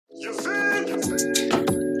So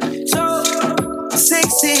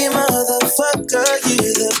sexy motherfucker, you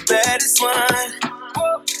the baddest one.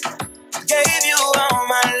 Gave you all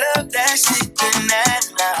my love, that shit can add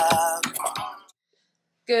up.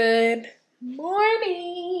 Good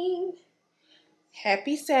morning.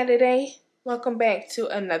 Happy Saturday. Welcome back to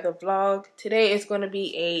another vlog. Today is going to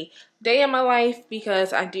be a day in my life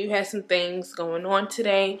because I do have some things going on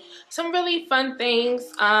today. Some really fun things.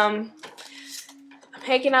 I'm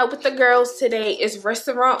hanging out with the girls today. It's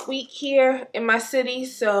restaurant week here in my city,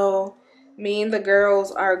 so me and the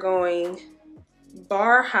girls are going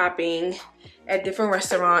bar hopping at different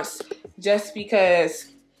restaurants just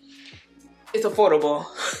because it's affordable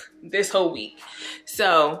this whole week.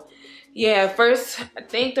 So yeah, I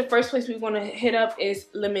think the first place we want to hit up is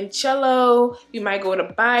Limoncello. We might go to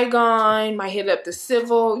ByGone, might hit up the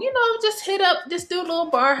Civil, just do a little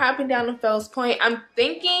bar hopping down in Fells Point. I'm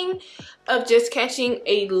thinking of just catching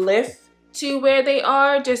a lift to where they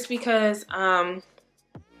are just because I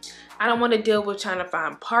don't want to deal with trying to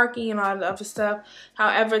find parking and all the other stuff.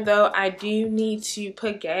 However, though, I do need to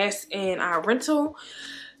put gas in our rental.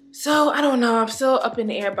 So I don't know, I'm still up in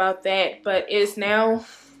the air about that, but it's now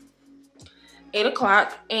 8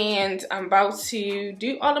 o'clock and I'm about to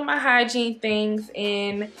do all of my hygiene things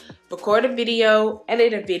and record a video,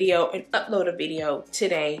 edit a video, and upload a video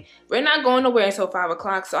today. We're not going nowhere until 5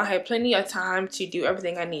 o'clock, so I have plenty of time to do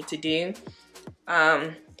everything I need to do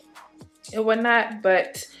and whatnot,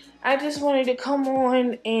 but I just wanted to come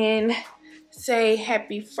on and say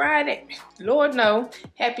happy Friday. Lord no,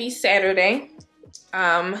 happy Saturday.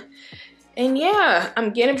 And yeah,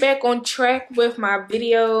 I'm getting back on track with my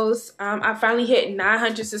videos. I finally hit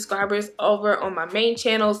 900 subscribers over on my main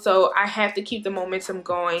channel, so I have to keep the momentum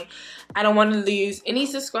going. I don't want to lose any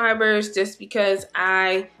subscribers just because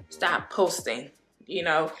I stopped posting,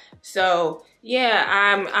 So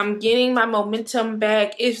yeah, I'm getting my momentum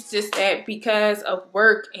back. It's just that because of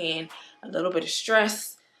work and a little bit of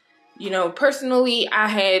stress, personally, I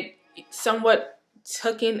had somewhat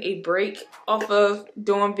taking a break off of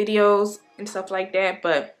doing videos and stuff like that,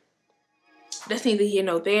 but that's neither here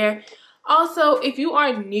nor there. Also, if you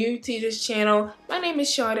are new to this channel, my name is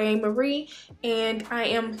ShardeMarie and I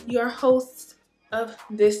am your host of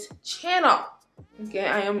this channel. Okay,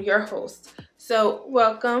 I am your host. So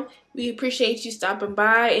welcome. We appreciate you stopping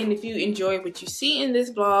by, and if you enjoy what you see in this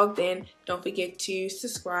vlog, then don't forget to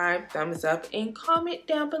subscribe, thumbs up, and comment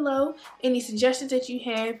down below any suggestions that you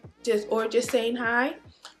have, just saying hi.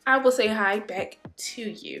 I will say hi back to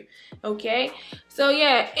you. Okay, so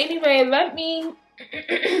yeah, anyway, let me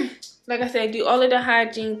like I said, do all of the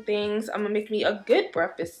hygiene things. I'm gonna make me a good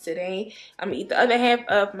breakfast today. I'm gonna eat the other half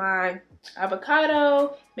of my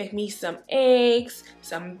avocado, make me some eggs,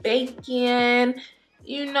 some bacon,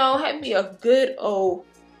 have me a good old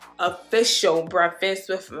official breakfast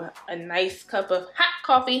with a nice cup of hot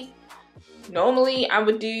coffee. Normally I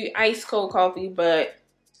would do ice cold coffee, but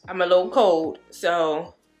I'm a little cold,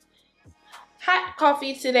 so hot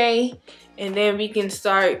coffee today, and then we can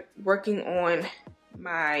start working on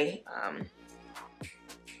my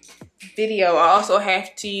video. I also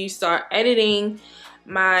have to start editing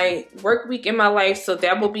my work week in my life, so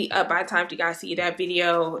that will be up by the time you guys see that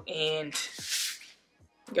video. And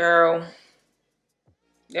girl,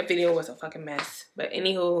 that video was a fucking mess, but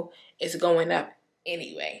anywho, it's going up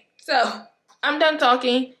anyway. So I'm done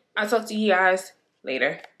talking. I'll talk to you guys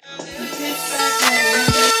later.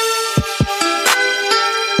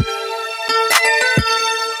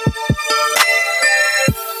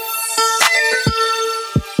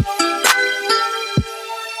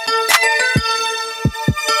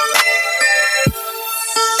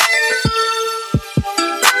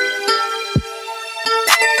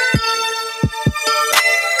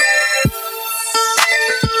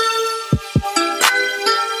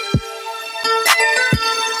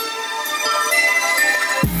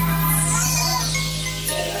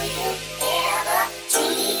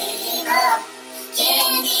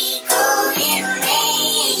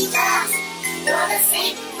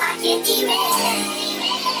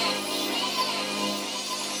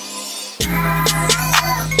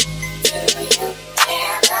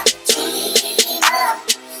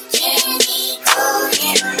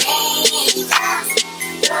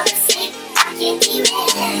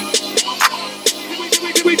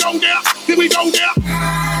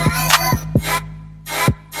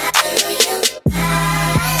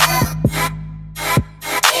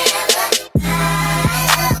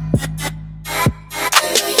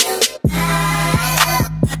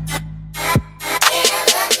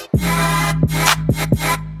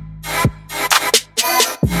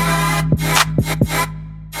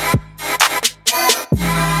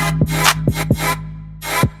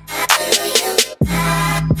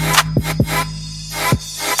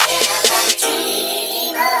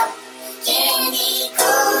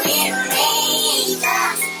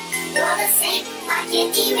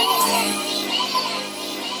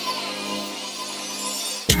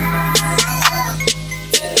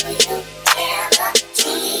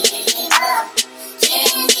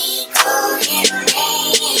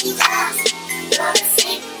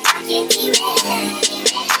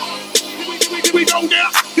 we go now.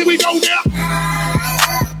 Here we go now.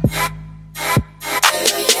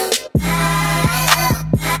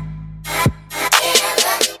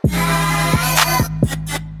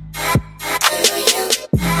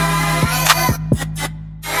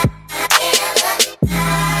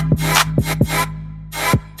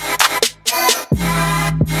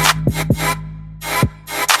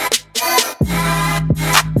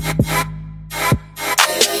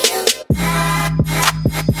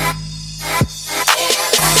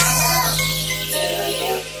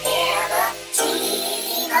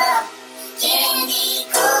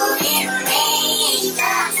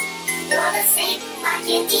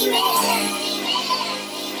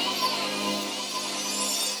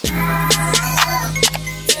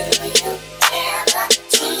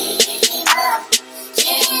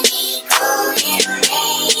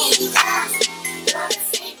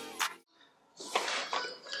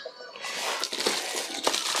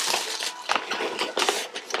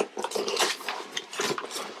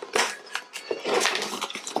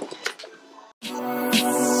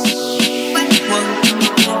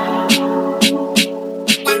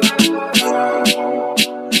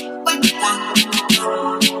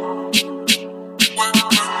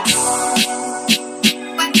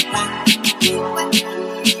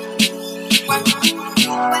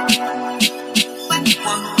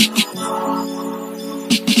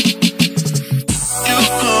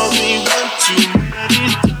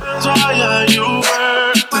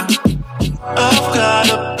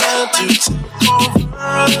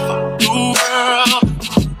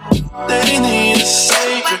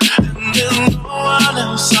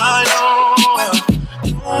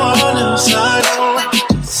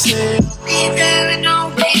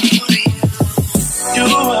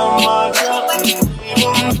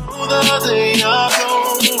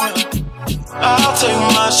 I'll take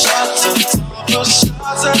my shots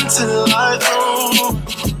until I throw.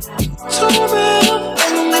 Too bad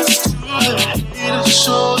it's too late to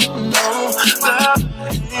show no, that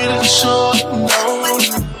to show no.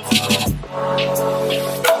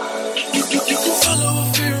 You can follow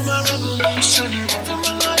through my revelation. For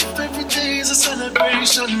my life, every day is a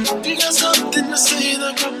celebration. You got something to say,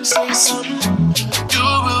 then come say something. You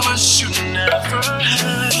will wish you never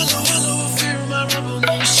had. Follow through my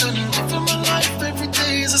revelation. For my life, every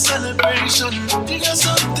day is a celebration. You got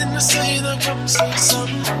something to say, then come say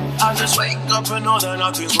something. I just wake up and know that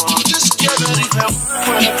nothing's wrong. Just get ready for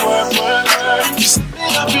work. You see me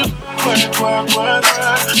happy, work.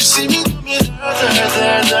 You see me do me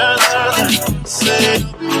there. Say,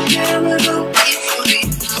 yeah, we don't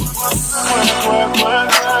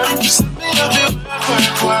work. You see me happy,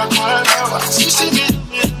 work. You see me do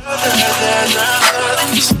me there.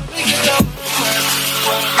 You see me get up,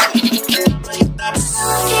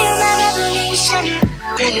 feel my revelation.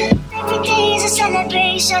 Every day is a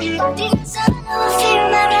celebration. Feel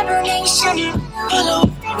my revelation.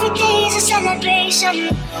 Every day is a celebration.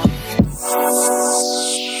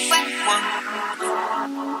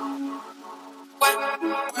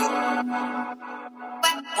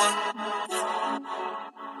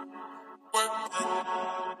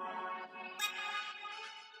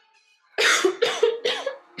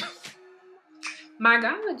 My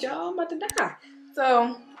God, y'all, I'm about to die.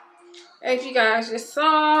 So, as you guys just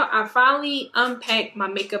saw, I finally unpacked my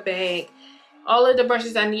makeup bag. All of the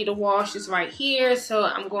brushes I need to wash is right here. So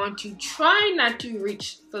I'm going to try not to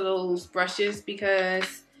reach for those brushes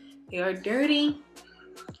because they are dirty.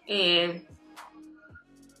 And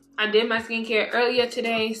I did my skincare earlier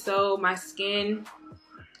today, so my skin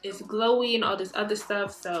is glowy and all this other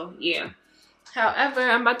stuff. So yeah. However,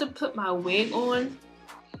 I'm about to put my wig on.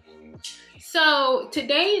 So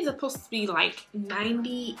today is supposed to be like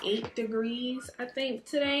 98 degrees, I think,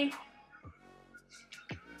 today.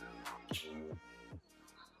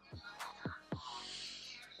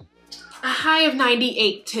 A high of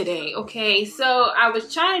 98 today, okay? So I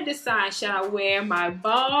was trying to decide, should I wear my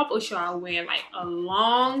bob or should I wear like a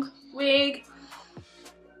long wig?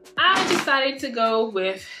 I decided to go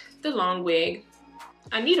with the long wig.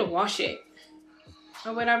 I need to wash it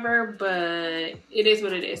or whatever, but it is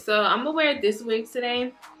what it is. So I'm gonna wear this wig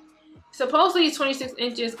today. Supposedly it's 26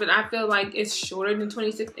 inches, but I feel like it's shorter than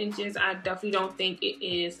 26 inches. I definitely don't think it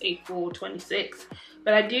is a full 26.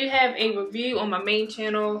 But I do have a review on my main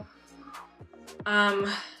channel.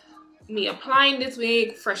 Me applying this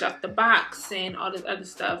wig fresh off the box and all this other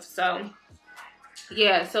stuff. So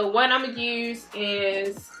yeah, so what I'm gonna use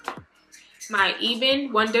is my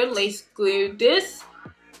Even Wonder Lace Glue. This,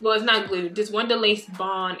 well, it's not glue, this Wonder Lace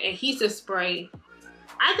Bond adhesive spray.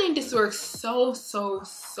 I think this works so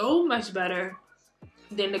much better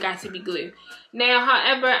than the Got To Be glue. Now,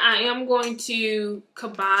 however, I am going to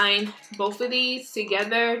combine both of these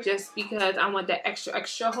together just because I want that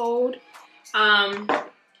extra hold.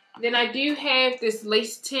 Then I do have this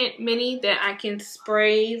lace tint mini that I can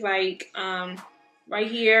spray like right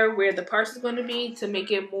here where the purse is going to be to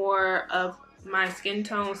make it more of my skin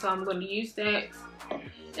tone, so I'm going to use that.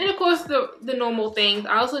 And of course the normal things.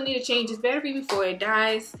 I also need to change this battery before it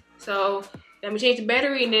dies, so let me change the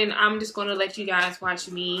battery and then I'm just going to let you guys watch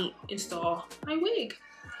me install my wig.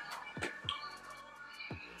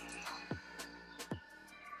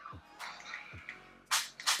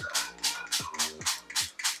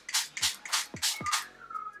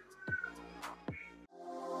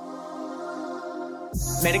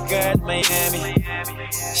 Met a girl in Miami,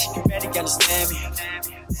 she can barely understand me.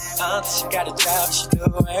 I don't think she got a job, she do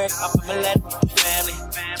work. I'ma let her with the family.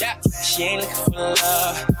 Yeah, she ain't looking for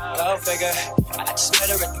love, go figure. I just met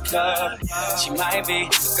her at the club, she might be a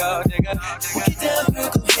gold digger. Walk it down, girl,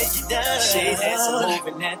 go hit you down. She dancing,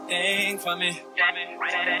 moving that thing for me.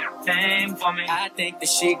 Thing for me. I think that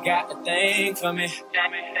she got a thing for me.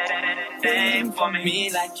 Thing for me.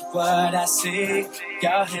 Me like you, what I see.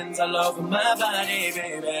 Your hands all over my body,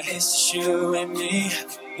 baby. It's just you and me.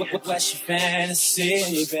 What's your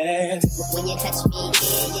fantasy, baby? When you touch me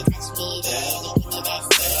here, you touch me there. You give me that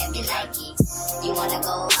stare, me like it. You wanna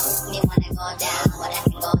go up, me wanna go down. What I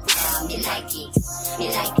can go down, me like it. Me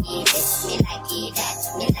like it, this, me like it, that.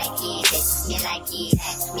 Me like it, this, me like it,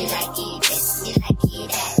 that. Me like it, this, me like it,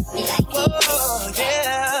 that. Me like it, oh,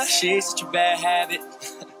 yeah. She's such a bad habit.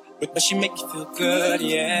 But she make you feel good,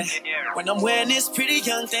 yeah. When I'm wearing this pretty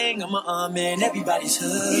young thing, I'm in everybody's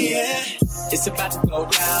hood, yeah. It's about to go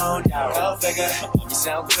down, go figure. You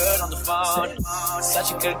sound good on the phone,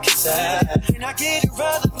 such a good kisser. Can I get it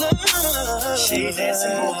rather than she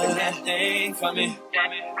dancing, moving that thing for me.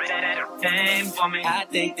 Thing for me. I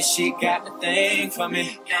think that she got a thing for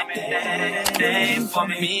me. Thing for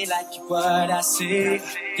me. Me like you, what I see.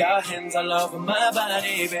 Your hands all over my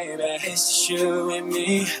body, baby. It's just you and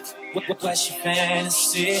me. What's your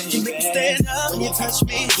fantasy? You make me stand up when you touch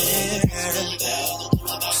me, yeah.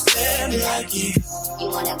 Stand me like it. you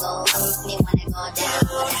wanna go up, me wanna go down.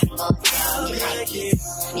 What I can go down, me like it.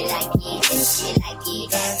 Me like it, this, me like it,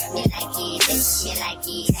 that. Me like it, this, me like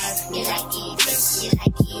it, that. Me like it, this, me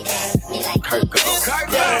like it, that. Me like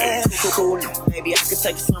it. Yeah, cool. Maybe I could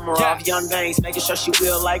take a summer off. Young Banks, making sure she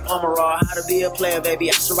will like Omaha. How to be a player, baby.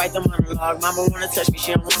 I should write the monologue. Mama wanna touch me,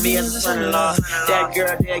 she don't want me as a son-in-law. That girl,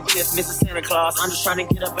 that gift, Mrs. Santa Claus. I'm just trying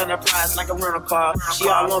to get up in her prize like a rental car. She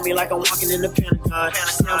all on me like I'm walking in the Pentagon.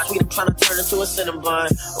 She sounds sweet, I'm trying to turn into a cinnamon.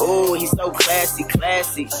 Oh, he's so classy,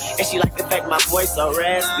 classy. And she like the fact my voice so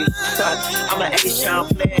raspy. I'm an H-Town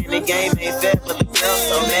player and the game ain't fair, but the girl's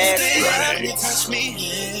so nasty. You touch me,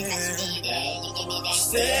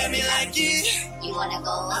 stare at me like it. You wanna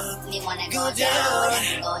go up, me wanna Go go down,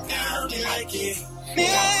 down. Go down, me me like like it. it. Me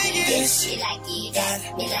like it. This, me like it,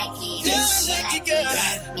 that. Me like it, this, me like it,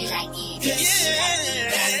 that. Me like it, this, me like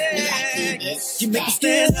it, that. Me like it, this, You make me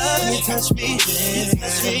stand up when you touch me. You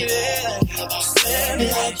touch me, yeah. Stare at me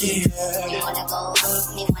like it. You wanna go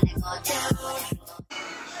up, me wanna go down.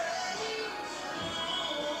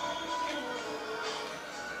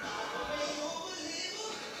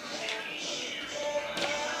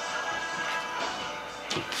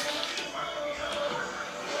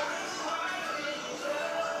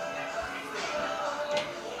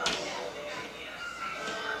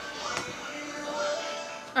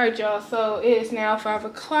 Alright y'all, so it is now 5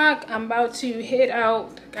 o'clock. I'm about to head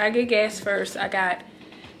out. Gotta get gas first.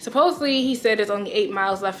 Supposedly he said there's only 8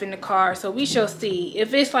 miles left in the car, so we shall see.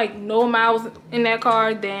 If it's like no miles in that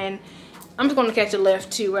car, then I'm just gonna catch a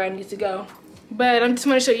lift to where I need to go. But I just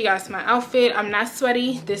want to show you guys my outfit. I'm not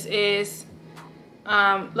sweaty. This is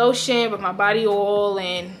lotion with my body oil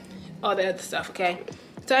and all that other stuff, okay?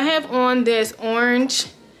 So I have on this orange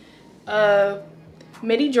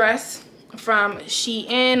midi dress from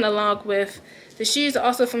Shein, along with the shoes are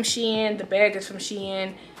also from Shein, the bag is from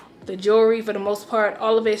Shein, the jewelry for the most part,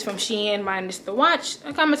 all of it is from Shein minus the watch.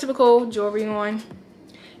 I got my typical jewelry on.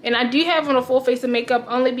 And I do have on a full face of makeup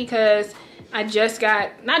only because I just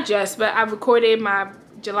got, not just, but I recorded my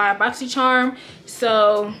July BoxyCharm.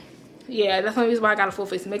 So yeah, that's the only reason why I got a full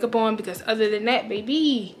face of makeup on, because other than that,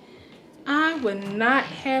 baby, I would not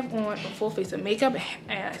have on a full face of makeup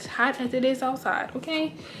as hot as it is outside,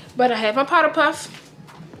 okay? But I have my powder puff.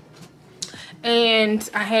 And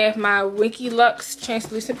I have my Winky Lux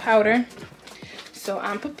translucent powder. So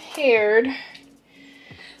I'm prepared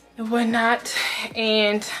and whatnot.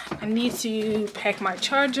 And I need to pack my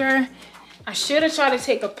charger. I should have tried to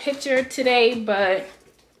take a picture today, but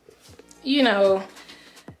you know,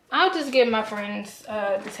 I'll just get my friends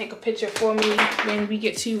to take a picture for me when we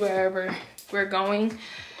get to wherever we're going.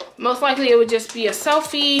 Most likely it would just be a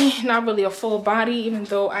selfie, not really a full body, even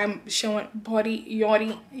though I'm showing body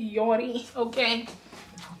yachty, okay?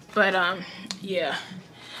 But yeah.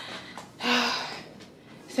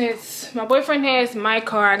 Since my boyfriend has my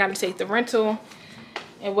car, I gotta take the rental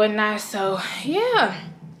and whatnot. So yeah.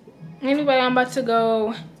 Anyway, I'm about to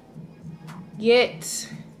go get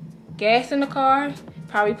gas in the car.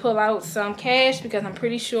 Probably pull out some cash because I'm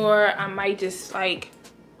pretty sure I might just like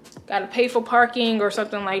gotta pay for parking or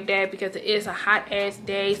something like that because it is a hot ass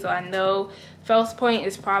day. So I know Fells Point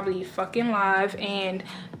is probably fucking live and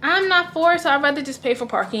I'm not for it, so I'd rather just pay for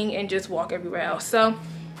parking and just walk everywhere else. So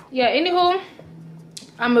yeah, anywho,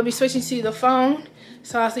 I'm gonna be switching to the phone.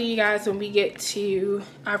 So I'll see you guys when we get to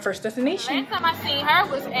our first destination. Last time I seen her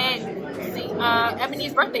was at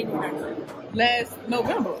Ebony's birthday dinner. Last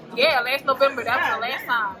November. Yeah, last November. That was the last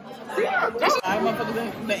time. I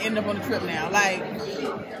motherfuckers that end up on the trip now. Like,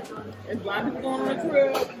 it's a lot of people going on a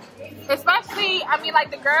trip. Especially, I mean, like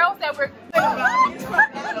the girls that were. I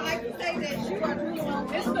would like to say that you are doing.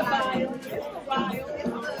 It's the vibe. It's the vibe.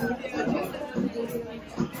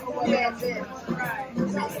 It's the right.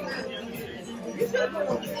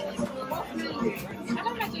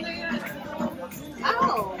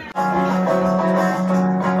 Oh.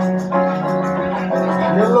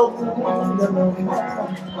 Yellow moon, yellow moon,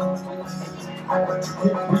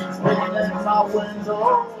 keep painting in my window.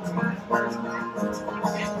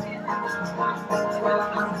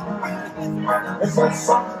 Is there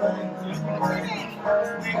something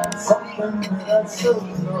that should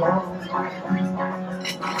know?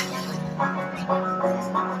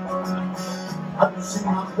 I can see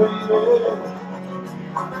my baby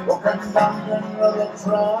walking down another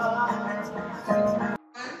track.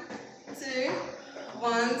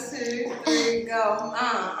 1, 2, 3, go.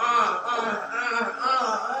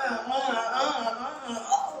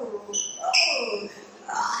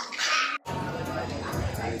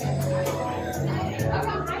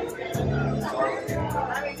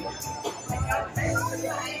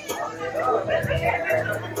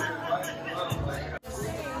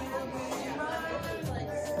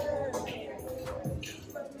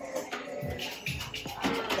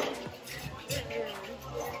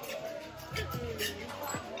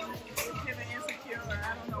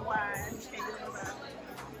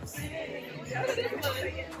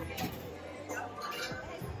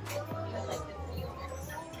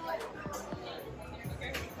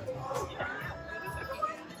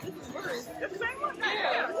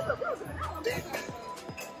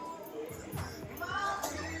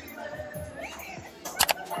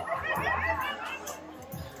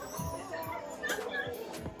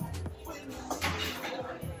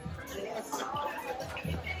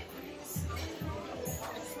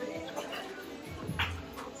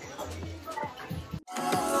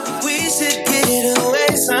 We should